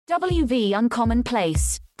WV Uncommon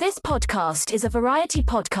Place. This podcast is a variety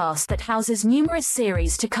podcast that houses numerous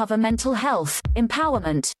series to cover mental health,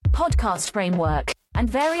 empowerment, podcast framework, and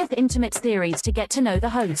various intimate theories to get to know the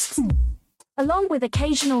hosts. Along with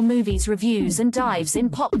occasional movies reviews and dives in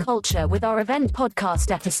pop culture with our event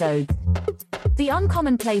podcast episodes. The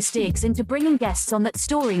Uncommon Place digs into bringing guests on that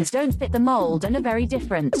stories don't fit the mold and are very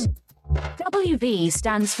different. WV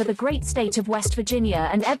stands for the great state of West Virginia,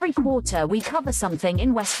 and every quarter we cover something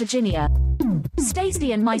in West Virginia.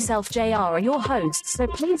 Stacey and myself, JR, are your hosts, so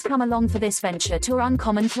please come along for this venture to our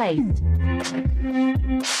Uncommon Place.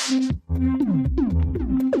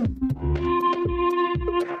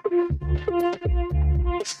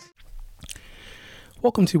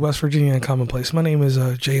 Welcome to West Virginia Uncommon Place. My name is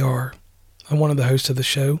JR. I'm one of the hosts of the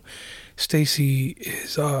show. Stacey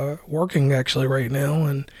is working actually right now,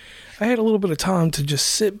 and I had a little bit of time to just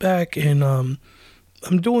sit back and I'm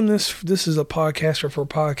doing this. This is a podcaster for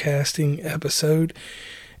podcasting episode,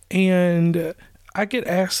 and I get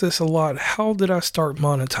asked this a lot. How did I start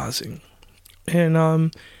monetizing? And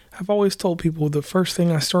I've always told people the first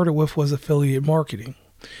thing I started with was affiliate marketing.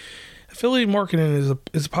 Affiliate marketing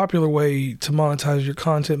is a popular way to monetize your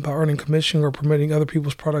content by earning commission or promoting other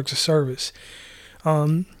people's products or service.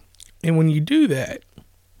 And when you do that,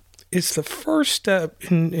 it's the first step,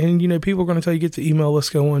 and you know, people are going to tell you get the email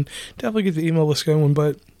list going. Definitely get the email list going,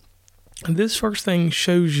 but this first thing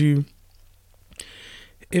shows you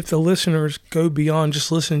if the listeners go beyond just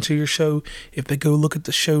listening to your show, if they go look at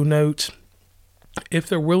the show notes, if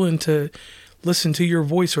they're willing to listen to your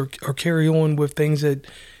voice or carry on with things that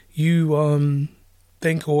you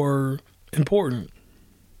think are important.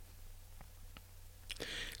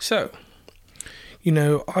 So, you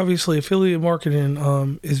know, obviously affiliate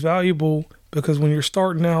marketing is valuable because when you're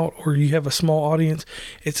starting out or you have a small audience,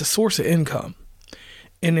 it's a source of income.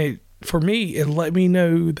 And for me, it let me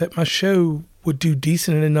know that my show would do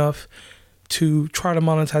decent enough to try to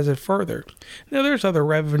monetize it further. Now, there's other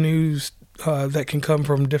revenues that can come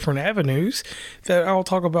from different avenues that I'll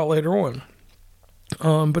talk about later on.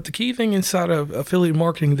 But the key thing inside of affiliate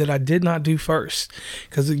marketing that I did not do first,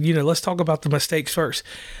 because, you know, let's talk about the mistakes first.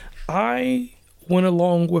 I went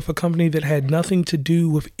along with a company that had nothing to do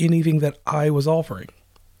with anything that I was offering.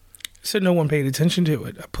 So no one paid attention to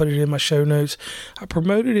it. I put it in my show notes. I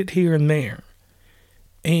promoted it here and there.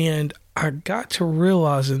 And I got to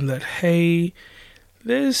realizing that, hey,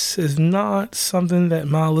 this is not something that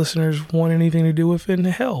my listeners want anything to do with. And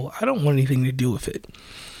hell, I don't want anything to do with it.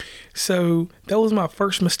 So that was my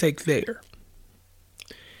first mistake there.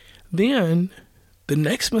 Then the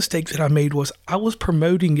next mistake that I made was I was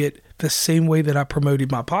promoting it the same way that I promoted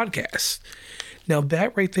my podcast. Now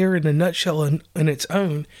that right there in a nutshell in its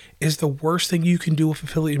own is the worst thing you can do with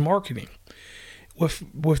affiliate marketing.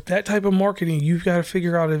 With that type of marketing, you've got to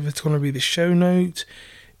figure out if it's going to be the show notes.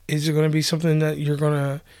 Is it going to be something that you're going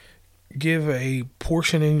to give a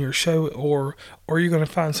portion in your show, or you're going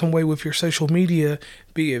to find some way with your social media,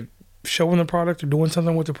 be it showing the product or doing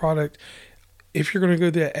something with the product, if you're going to go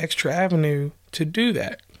that extra avenue to do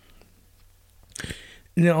that.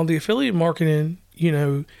 Now, the affiliate marketing, you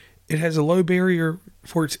know, it has a low barrier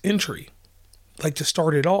for its entry, like to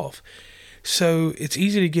start it off. So it's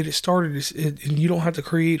easy to get it started, and you don't have to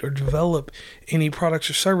create or develop any products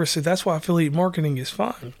or services. That's why affiliate marketing is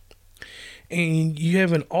fun. And you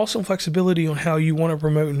have an awesome flexibility on how you want to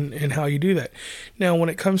promote and how you do that. Now, when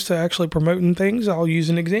it comes to actually promoting things, I'll use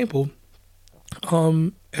an example.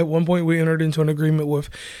 At one point, we entered into an agreement with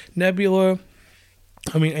Anchor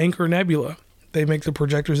Nebula. They make the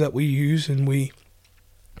projectors that we use, and we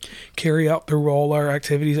carry out through all our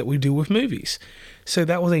activities that we do with movies. So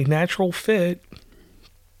that was a natural fit,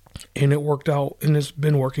 and it worked out, and it's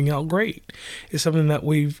been working out great. It's something that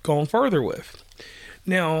we've gone further with.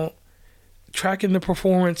 Now, tracking the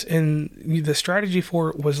performance and the strategy for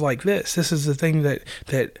it was like this. This is the thing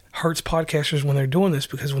that hurts podcasters when they're doing this,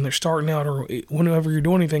 because when they're starting out or whenever you're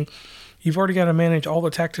doing anything, you've already got to manage all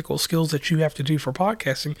the tactical skills that you have to do for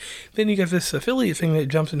podcasting. Then you got this affiliate thing that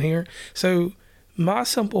jumps in here. So my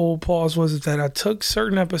simple pause was that I took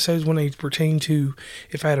certain episodes when they pertain to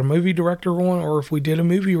if I had a movie director on or if we did a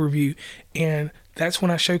movie review, and that's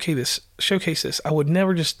when I showcase this. I would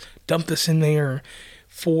never just dump this in there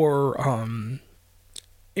for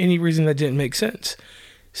any reason that didn't make sense.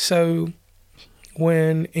 So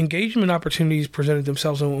when engagement opportunities presented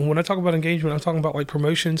themselves, and when I talk about engagement, I'm talking about like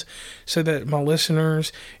promotions so that my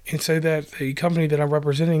listeners and so that the company that I'm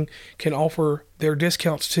representing can offer their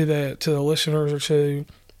discounts to the listeners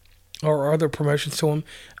or other promotions to them.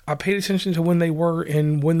 I paid attention to when they were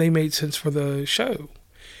and when they made sense for the show.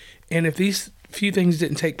 And if these few things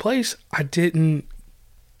didn't take place, I didn't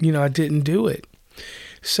I didn't do it.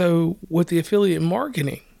 So with the affiliate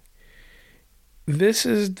marketing, this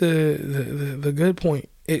is the good point.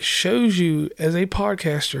 It shows you as a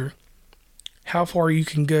podcaster how far you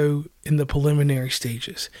can go in the preliminary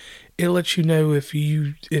stages. It lets you know if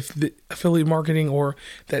the affiliate marketing or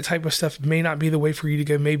that type of stuff may not be the way for you to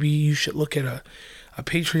go. Maybe you should look at a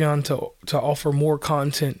Patreon to offer more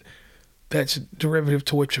content that's derivative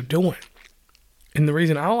to what you're doing. And the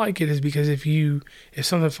reason I like it is because if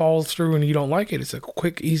something falls through and you don't like it, it's a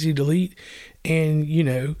quick, easy delete, and you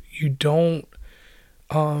don't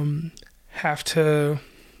have to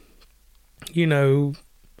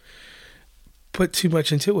put too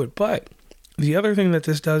much into it. But the other thing that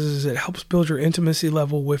this does is it helps build your intimacy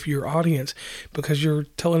level with your audience, because you're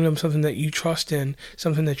telling them something that you trust in,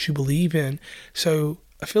 something that you believe in. So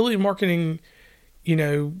affiliate marketing, you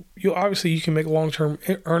can make long-term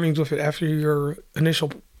earnings with it after your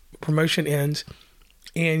initial promotion ends,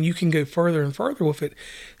 and you can go further and further with it.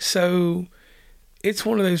 So it's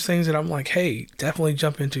one of those things that I'm like, hey, definitely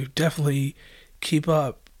jump into, definitely keep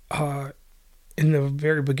up in the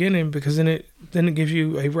very beginning, because then it gives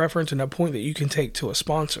you a reference and a point that you can take to a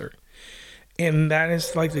sponsor. And that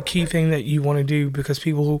is like the key thing that you want to do, because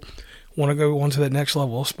people want to go on to the next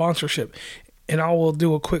level of sponsorship. And I will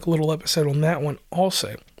do a quick little episode on that one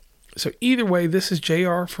also. So either way, this is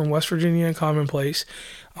JR from West Virginia and Commonplace.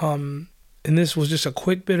 And this was just a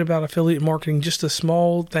quick bit about affiliate marketing, just a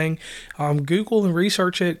small thing. Google and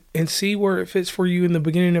research it and see where it fits for you in the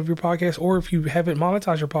beginning of your podcast, or if you haven't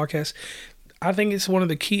monetized your podcast. I think it's one of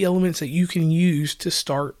the key elements that you can use to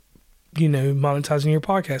start, monetizing your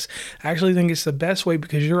podcast. I actually think it's the best way,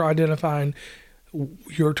 because you're identifying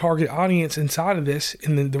your target audience inside of this.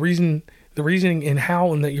 And the reasoning and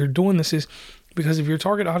how and that you're doing this is because if your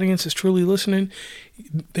target audience is truly listening,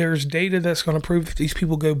 there's data that's going to prove that these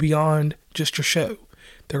people go beyond just your show.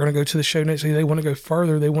 They're going to go to the show notes, and they want to go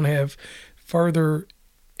further. They want to have further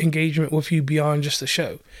engagement with you beyond just the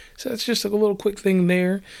show. So that's just a little quick thing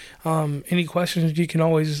there. Any questions, you can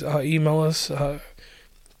always email us at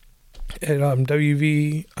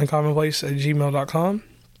wvuncommonplace@gmail.com,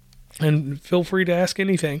 and feel free to ask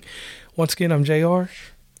anything. Once again, I'm JR,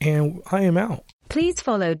 and I am out. Please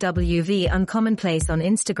follow WV Uncommonplace on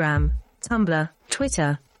Instagram, Tumblr,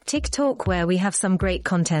 Twitter, TikTok, where we have some great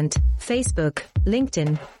content, Facebook,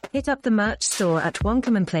 LinkedIn. Hit up the merch store at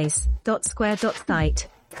oncommonplace.square.site.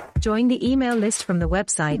 Join the email list from the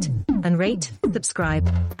website, and rate, subscribe,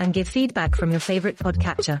 and give feedback from your favorite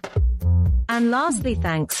podcatcher. And lastly,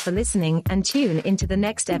 thanks for listening, and tune into the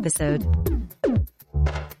next episode.